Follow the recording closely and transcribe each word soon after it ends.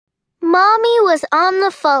Mommy was on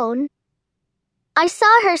the phone. I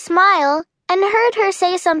saw her smile and heard her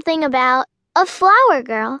say something about a flower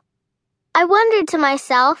girl. I wondered to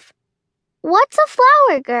myself, what's a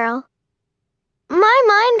flower girl? My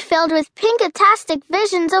mind filled with pinkatastic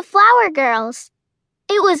visions of flower girls.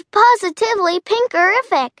 It was positively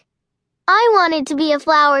pinkerific. I wanted to be a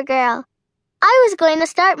flower girl. I was going to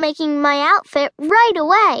start making my outfit right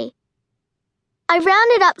away. I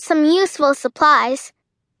rounded up some useful supplies.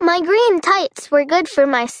 My green tights were good for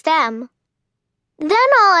my stem. Then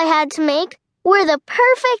all I had to make were the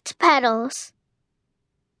perfect petals.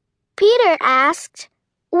 Peter asked,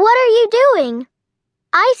 "What are you doing?"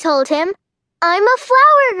 I told him, "I'm a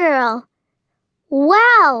flower girl."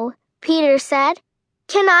 "Wow," Peter said.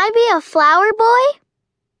 "Can I be a flower boy?"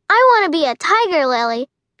 "I want to be a tiger lily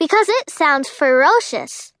because it sounds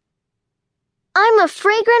ferocious." "I'm a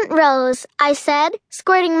fragrant rose," I said,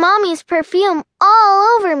 squirting Mommy's perfume all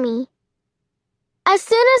over me. As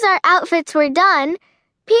soon as our outfits were done,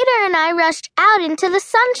 Peter and I rushed out into the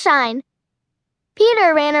sunshine.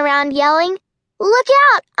 Peter ran around yelling, "Look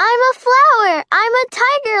out! I'm a flower! I'm a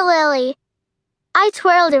tiger lily!" I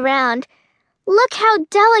twirled around. "Look how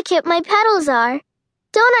delicate my petals are.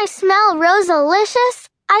 Don't I smell rosalicious?"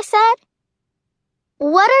 I said.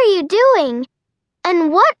 "What are you doing?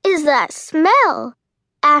 And what is that smell?"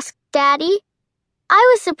 asked Daddy. I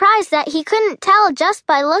was surprised that he couldn't tell just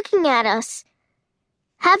by looking at us.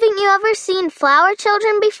 Haven't you ever seen flower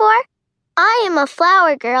children before? I am a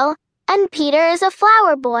flower girl, and Peter is a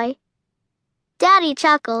flower boy. Daddy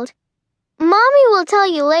chuckled. "Mommy will tell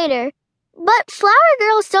you later, but flower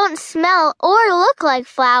girls don't smell or look like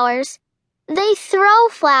flowers. They throw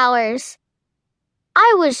flowers."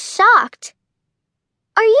 I was shocked.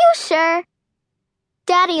 "Are you sure?"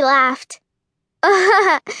 Daddy laughed.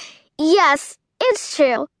 "Yes, it's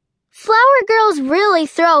true. Flower girls really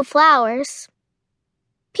throw flowers."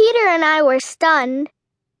 Peter and I were stunned.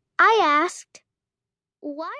 I asked, "Why